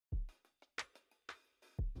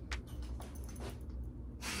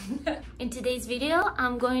In today's video,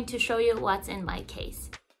 I'm going to show you what's in my case.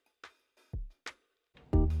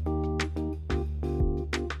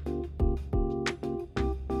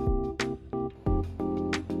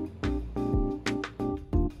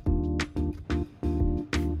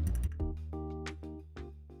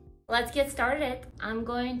 Let's get started. I'm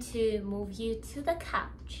going to move you to the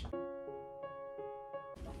couch.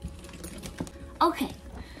 Okay,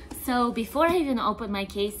 so before I even open my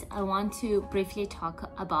case, I want to briefly talk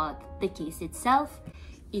about the case itself.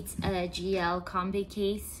 It's a GL combi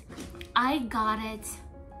case. I got it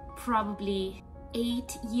probably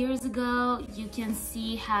 8 years ago. You can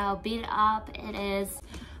see how beat up it is,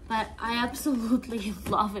 but I absolutely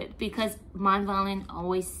love it because my violin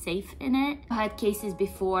always safe in it. I had cases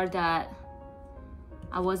before that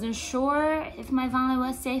I wasn't sure if my violin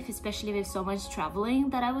was safe, especially with so much traveling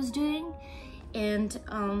that I was doing. And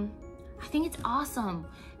I think it's awesome.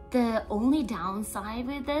 The only downside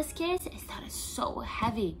with this case is that it's so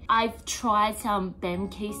heavy. I've tried some BEM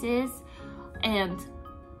cases and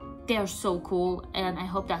they're so cool, and I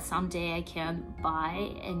hope that someday I can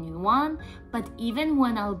buy a new one. But even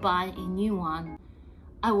when I'll buy a new one,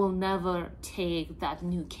 I will never take that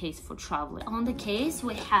new case for traveling. On the case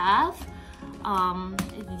we have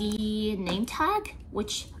the name tag,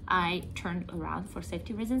 which I turned around for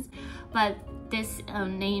safety reasons, but this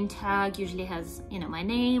name tag usually has, you know, my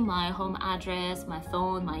name, my home address, my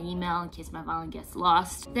phone, my email in case my violin gets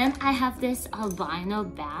lost. Then I have this albino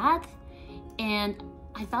bat, and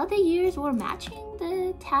I thought the ears were matching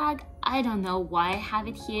the tag. I don't know why I have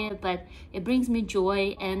it here, but it brings me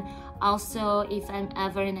joy. And also, if I'm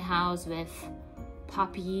ever in a house with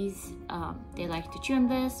puppies, they like to chew on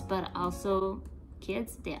this, but also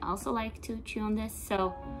kids, they also like to chew on this,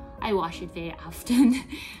 so I wash it very often. The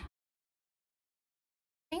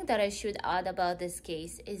thing that I should add about this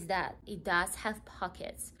case is that it does have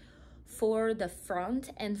pockets for the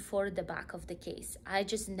front and for the back of the case. I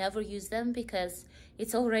just never use them because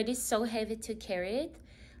it's already so heavy to carry it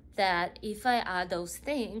that if I add those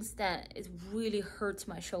things, that it really hurts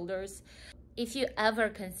my shoulders. If you ever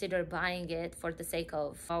consider buying it for the sake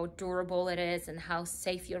of how durable it is and how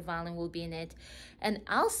safe your violin will be in it, and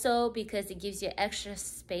also because it gives you extra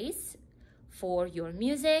space for your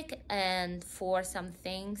music and for some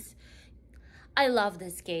things, I love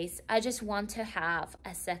this case. I just want to have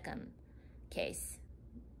a second case.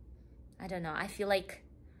 I don't know, I feel like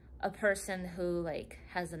a person who like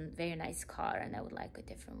has a very nice car, and I would like a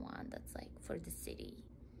different one that's like for the city.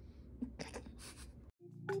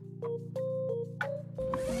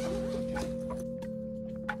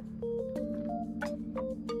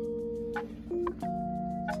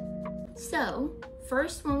 So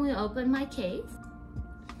first, when we open my case,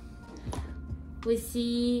 we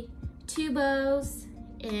see 2 bows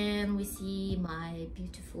and we see my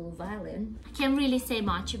beautiful violin. I can't really say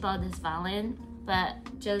much about this violin,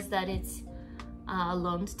 but just that it's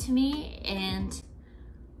loaned to me and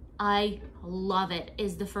I love it.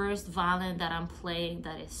 It's the first violin that I'm playing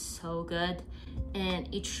that is so good, and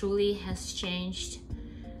it truly has changed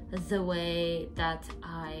the way that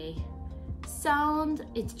I sound.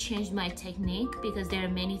 It's changed my technique because there are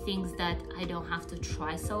many things that I don't have to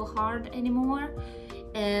try so hard anymore,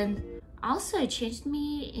 and also it changed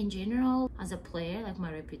me in general as a player. Like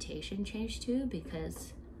my reputation changed too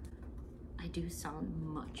because I do sound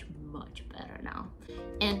much better now.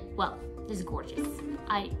 And well, this is gorgeous.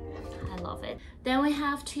 I love it. Then we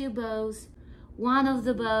have 2 bows. One of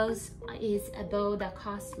the bows is a bow that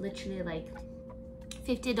costs literally like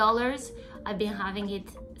 $50. I've been having it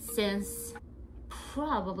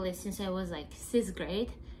probably since I was like 6th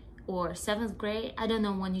grade or 7th grade. I don't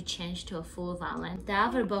know when you change to a full violin. The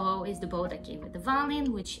other bow is the bow that came with the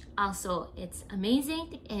violin, which also it's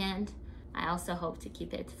amazing, and I also hope to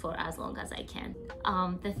keep it for as long as I can.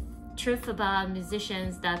 The truth about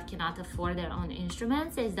musicians that cannot afford their own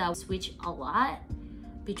instruments is that we switch a lot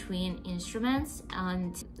between instruments,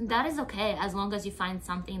 and that is okay as long as you find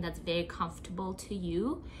something that's very comfortable to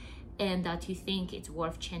you and that you think it's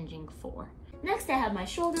worth changing for. Next, I have my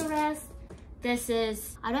shoulder rest. This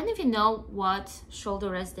is, I don't even know what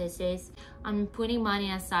shoulder rest this is. I'm putting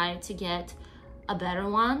money aside to get a better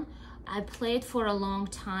one. I played for a long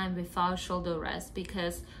time without shoulder rest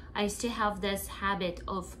because I used to have this habit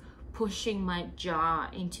of pushing my jaw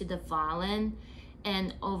into the violin,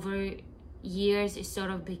 and over years it sort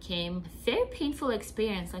of became a very painful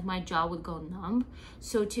experience. Like my jaw would go numb.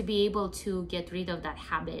 So to be able to get rid of that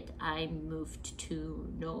habit, I moved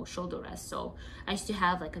to no shoulder rest. So I used to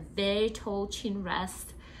have like a very tall chin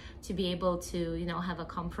rest to be able to, you know, have a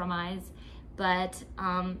compromise. But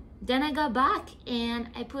then I got back and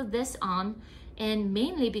I put this on, and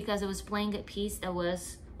mainly because I was playing a piece that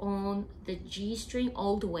was on the G string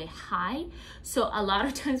all the way high. So a lot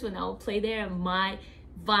of times when I would play there, my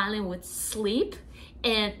violin would sleep,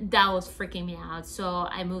 and that was freaking me out. So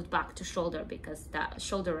I moved back to shoulder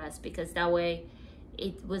rest, because that way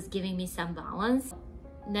it was giving me some balance.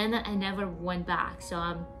 Then I never went back, so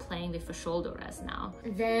I'm playing with a shoulder rest now.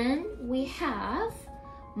 Then we have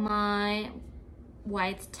my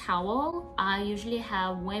white towel. I usually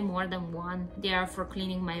have way more than one. They are for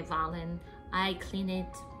cleaning my violin. I clean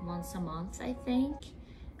it once a month, I think.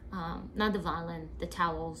 Not the violin, the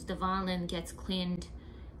towels. The violin gets cleaned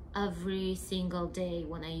every single day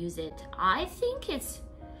when I use it. I think it's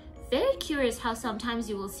very curious how sometimes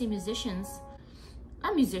you will see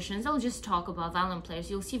I'll just talk about violin players.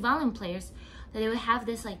 You'll see violin players that they will have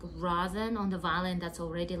this like rosin on the violin that's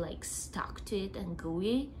already like stuck to it and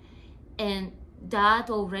gooey, and that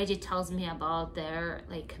already tells me about their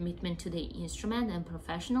like commitment to the instrument and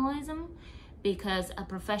professionalism, because a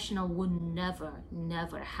professional would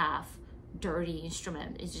never have dirty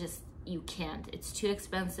instrument. It's just, you can't, it's too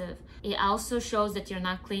expensive. It also shows that you're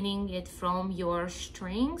not cleaning it from your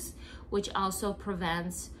strings, which also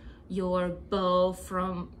prevents your bow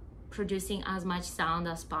from producing as much sound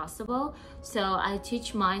as possible. So I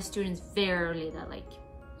teach my students very early that like,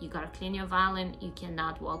 you gotta clean your violin. You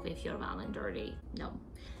cannot walk with your violin dirty. No.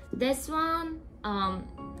 This one,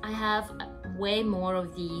 I have way more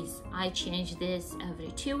of these. I change this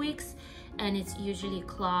every 2 weeks, and it's usually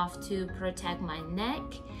cloth to protect my neck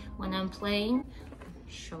when I'm playing. Let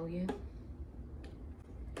me show you.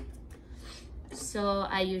 So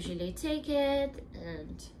I usually take it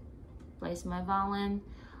and place my violin.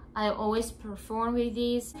 I always perform with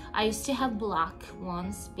these. I used to have black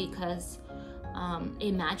ones because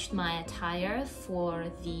it matched my attire for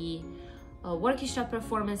the orchestra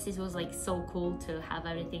performances. It was like so cool to have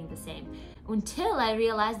everything the same, until I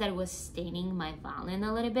realized that it was staining my violin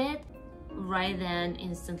a little bit. Right then,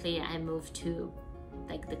 instantly I moved to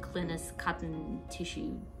like the cleanest cotton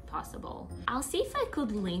tissue possible. I'll see if I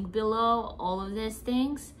could link below all of these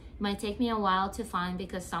things. It might take me a while to find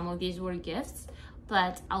because some of these were gifts,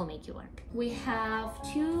 but I'll make it work. We have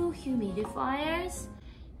 2 humidifiers,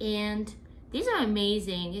 and these are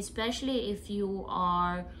amazing, especially if you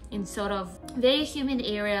are in sort of very humid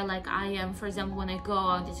area like I am. For example, when I go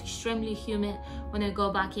out, it's extremely humid. When I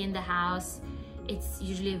go back in the house, it's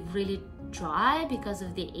usually really dry because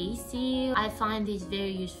of the AC. I find these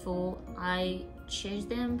very useful. I change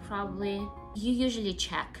them probably. You usually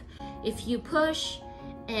check. If you push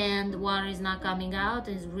and water is not coming out,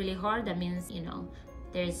 it's really hard. That means, you know,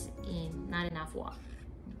 there's not enough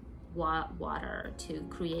water to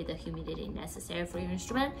create the humidity necessary for your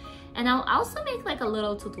instrument. And I'll also make like a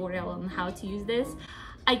little tutorial on how to use this.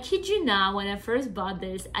 I kid you not, when I first bought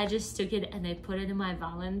this, I just took it and I put it in my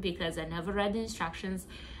violin because I never read the instructions.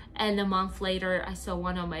 And a month later, I saw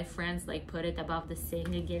one of my friends like put it above the sink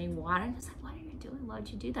and getting water. And I was like, what are you doing? Why'd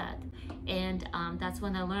you do that? And that's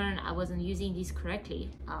when I learned I wasn't using these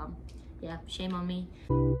correctly. Yeah, shame on me.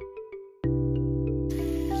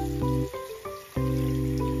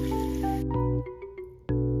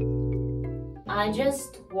 I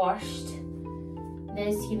just washed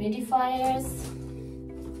these humidifiers,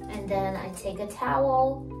 and then I take a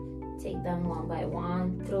towel, take them one by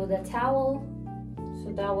one through the towel,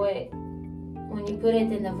 so that way when you put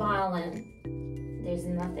it in the violin, there's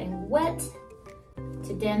nothing wet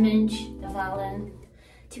to damage the violin.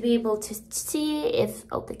 To be able to see if,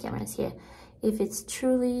 oh, the camera is here, if it's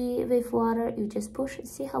truly with water, you just push it,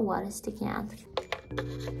 see how water is sticking out.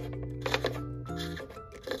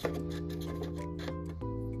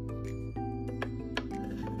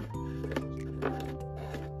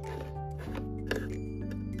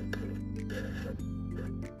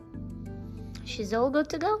 She's all good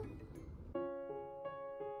to go.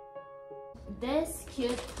 This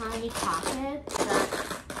cute tiny pocket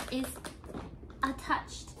that is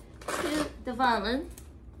attached to the violin.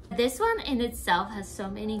 This one in itself has so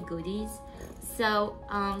many goodies. So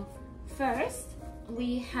first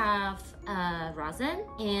we have rosin,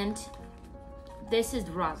 and this is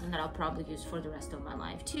the rosin that I'll probably use for the rest of my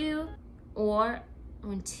life too, or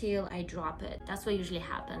until I drop it. That's what usually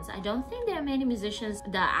happens. I don't think there are many musicians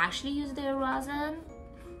that actually use their rosin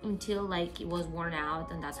until like it was worn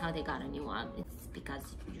out, and that's how they got a new one. It's because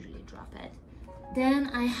you usually drop it. Then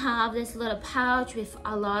I have this little pouch with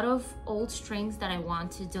a lot of old strings that I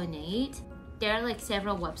want to donate. There are like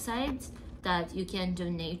several websites that you can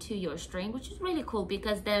donate to your string, which is really cool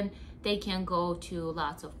because then they can go to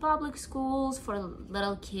lots of public schools for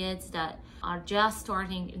little kids that are just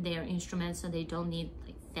starting their instruments, so they don't need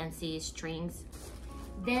like fancy strings.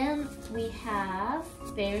 Then we have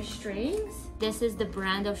spare strings. This is the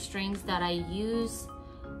brand of strings that I use.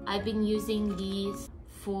 I've been using these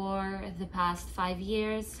for the past 5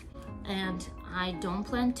 years and I don't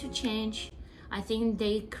plan to change. I think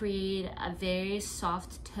they create a very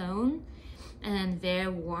soft tone and very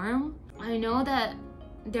warm. I know that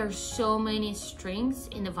there's so many strings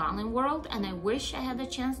in the violin world and I wish I had the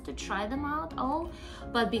chance to try them out all,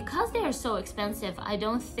 but because they are so expensive, I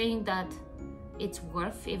don't think that it's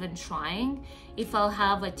worth even trying. If I'll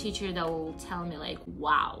have a teacher that will tell me like,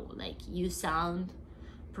 wow, like you sound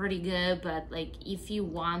pretty good, but like if you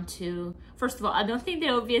want to, first of all, I don't think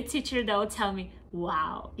there will be a teacher that will tell me,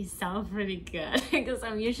 wow, you sound pretty good, because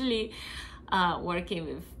I'm usually working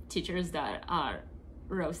with teachers that are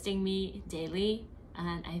roasting me daily,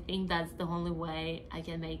 and I think that's the only way I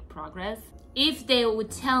can make progress. If they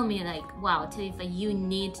would tell me like, wow, Tarifa, you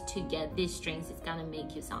need to get these strings, it's gonna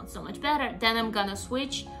make you sound so much better, then I'm gonna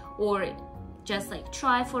switch or just like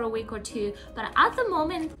try for a week or two. But at the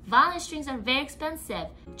moment, violin strings are very expensive.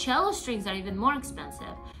 Cello strings are even more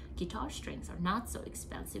expensive. Guitar strings are not so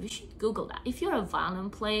expensive. You should Google that. If you're a violin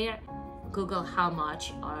player, Google how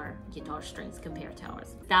much are guitar strings compared to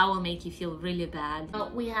ours. That will make you feel really bad. So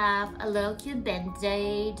we have a little cute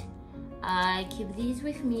band-aid. I keep these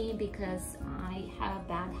with me because I have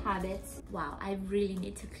bad habits. Wow, I really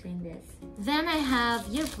need to clean this. Then I have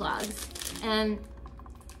earplugs, and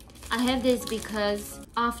I have this because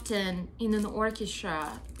often in an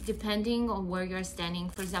orchestra, depending on where you're standing,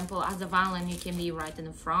 for example, as a violin, you can be right in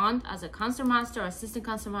the front, as a concertmaster, assistant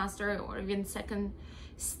concertmaster, or even second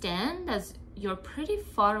stand, as you're pretty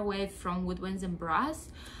far away from woodwinds and brass.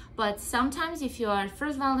 But sometimes if you are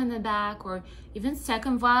first violin in the back or even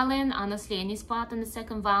second violin, honestly, any spot in the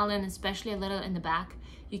second violin, especially a little in the back,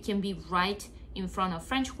 you can be right in front of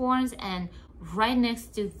French horns and right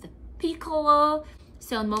next to the piccolo.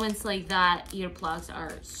 So in moments like that, earplugs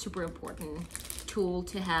are super important tool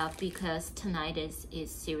to have, because tinnitus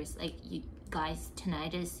is serious. Like, you guys,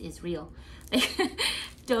 tinnitus is real.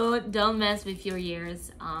 Don't mess with your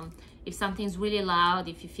ears. If something's really loud,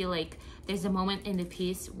 if you feel like there's a moment in the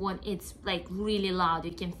piece when it's like really loud,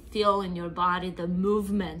 you can feel in your body the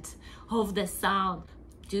movement of the sound,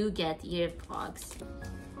 do get earplugs.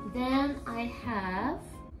 Then I have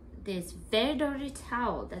this very dirty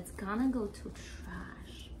towel that's gonna go to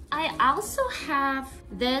trash. I also have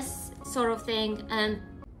this sort of thing, and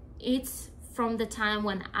it's from the time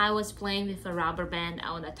when I was playing with a rubber band.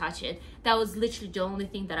 I want to touch it. That was literally the only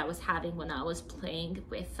thing that I was having when I was playing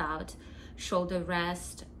without shoulder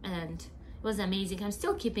rest, and it was amazing. I'm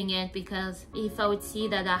still keeping it because if I would see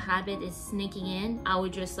that that habit is sneaking in, I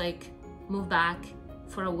would just like move back.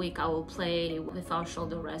 For a week I will play without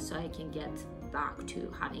shoulder rest so I can get back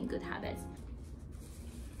to having good habits.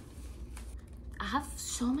 I have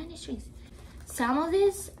so many strings. Some of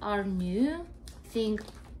these are new. I think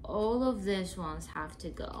all of these ones have to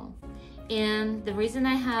go. And the reason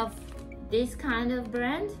I have this kind of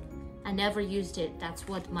brand, I never used it. That's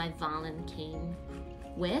what my violin came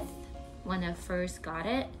with when I first got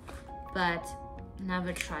it, but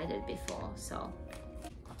never tried it before, so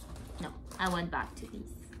no, I went back to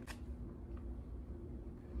these.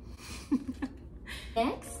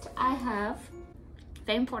 Next, I have,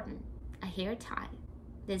 very important, a hair tie.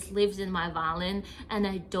 This lives in my violin and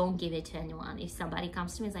I don't give it to anyone. If somebody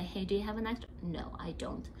comes to me and says, hey, do you have an extra? No, I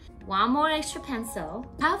don't. One more extra pencil.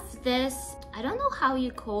 I have this, I don't know how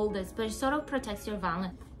you call this, but it sort of protects your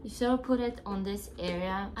violin. You sort of put it on this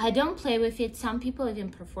area. I don't play with it. Some people even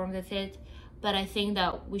perform with it, but I think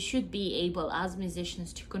that we should be able as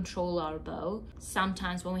musicians to control our bow.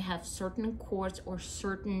 Sometimes when we have certain chords or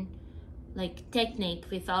certain like technique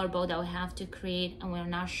with our bow that we have to create and we're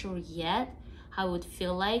not sure yet how it would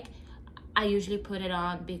feel like, I usually put it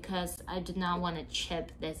on because I do not want to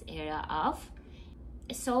chip this area off.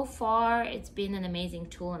 So far, it's been an amazing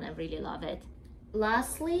tool and I really love it.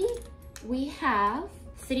 Lastly, we have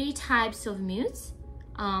 3 types of mutes.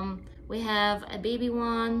 We have a baby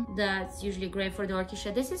one that's usually great for the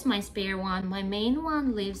orchestra. This is my spare one. My main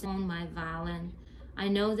one lives on my violin. I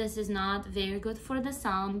know this is not very good for the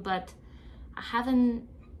sound, but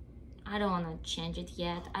I don't want to change it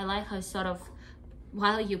yet. I like how sort of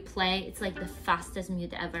while you play, it's like the fastest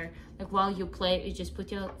mute ever. Like while you play, you just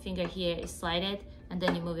put your finger here, you slide it, and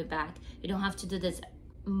then you move it back. You don't have to do this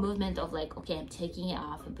movement of like, okay, I'm taking it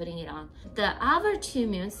off and putting it on. The other 2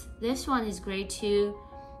 mutes, this one is great too.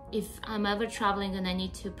 If I'm ever traveling and I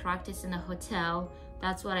need to practice in a hotel,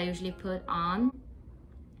 that's what I usually put on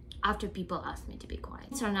after people ask me to be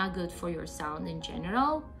quiet. These are not good for your sound in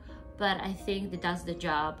general, but I think that does the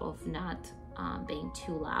job of not being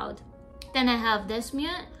too loud. Then I have this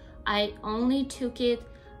mute. I only took it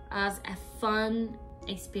as a fun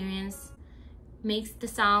experience. Makes the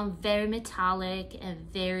sound very metallic and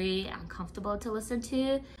very uncomfortable to listen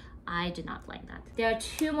to. I do not like that. There are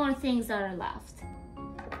two more things that are left.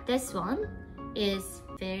 This one is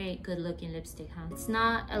very good looking lipstick, huh? It's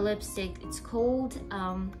not a lipstick, it's called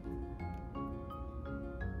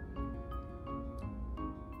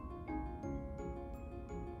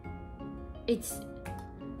it's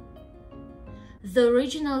the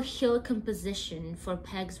original heel composition for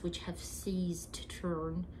pegs which have ceased to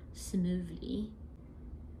turn smoothly,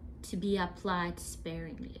 to be applied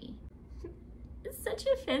sparingly. It's such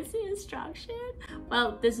a fancy instruction.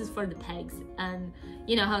 Well, this is for the pegs, and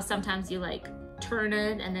you know how sometimes you like turn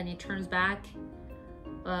it and then it turns back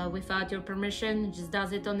without your permission. It just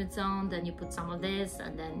does it on its own. Then you put some of this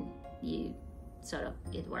and then you sort of,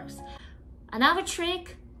 it works. Another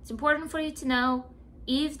trick, it's important for you to know,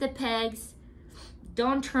 if the pegs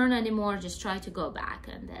don't turn anymore, just try to go back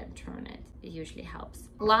and then turn it. It usually helps.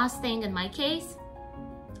 Last thing in my case,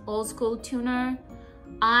 old school tuner.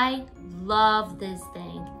 I love this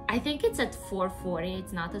thing. I think it's at 440,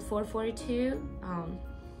 it's not at 442,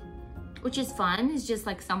 which is fun. It's just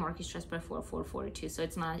like some orchestras prefer 442, so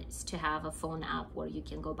it's nice to have a phone app where you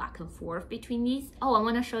can go back and forth between these. Oh, I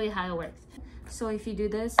want to show you how it works. So if you do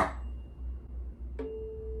this,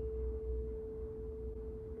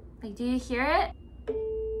 like, do you hear it?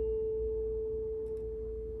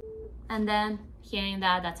 And then hearing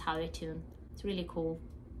that, that's how they tune. It's really cool.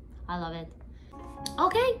 I love it.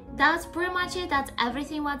 Okay, that's pretty much it. That's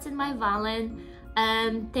everything what's in my violin.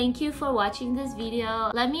 Thank you for watching this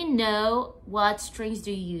video. Let me know what strings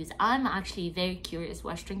do you use. I'm actually very curious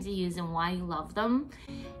what strings you use and why you love them.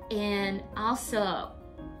 And also,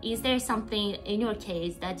 is there something in your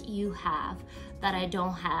case that you have that I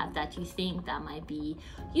don't have that you think that might be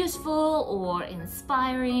useful or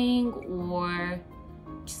inspiring or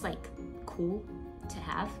just like cool to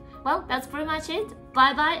have? Well, that's pretty much it.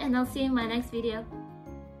 Bye bye, and I'll see you in my next video.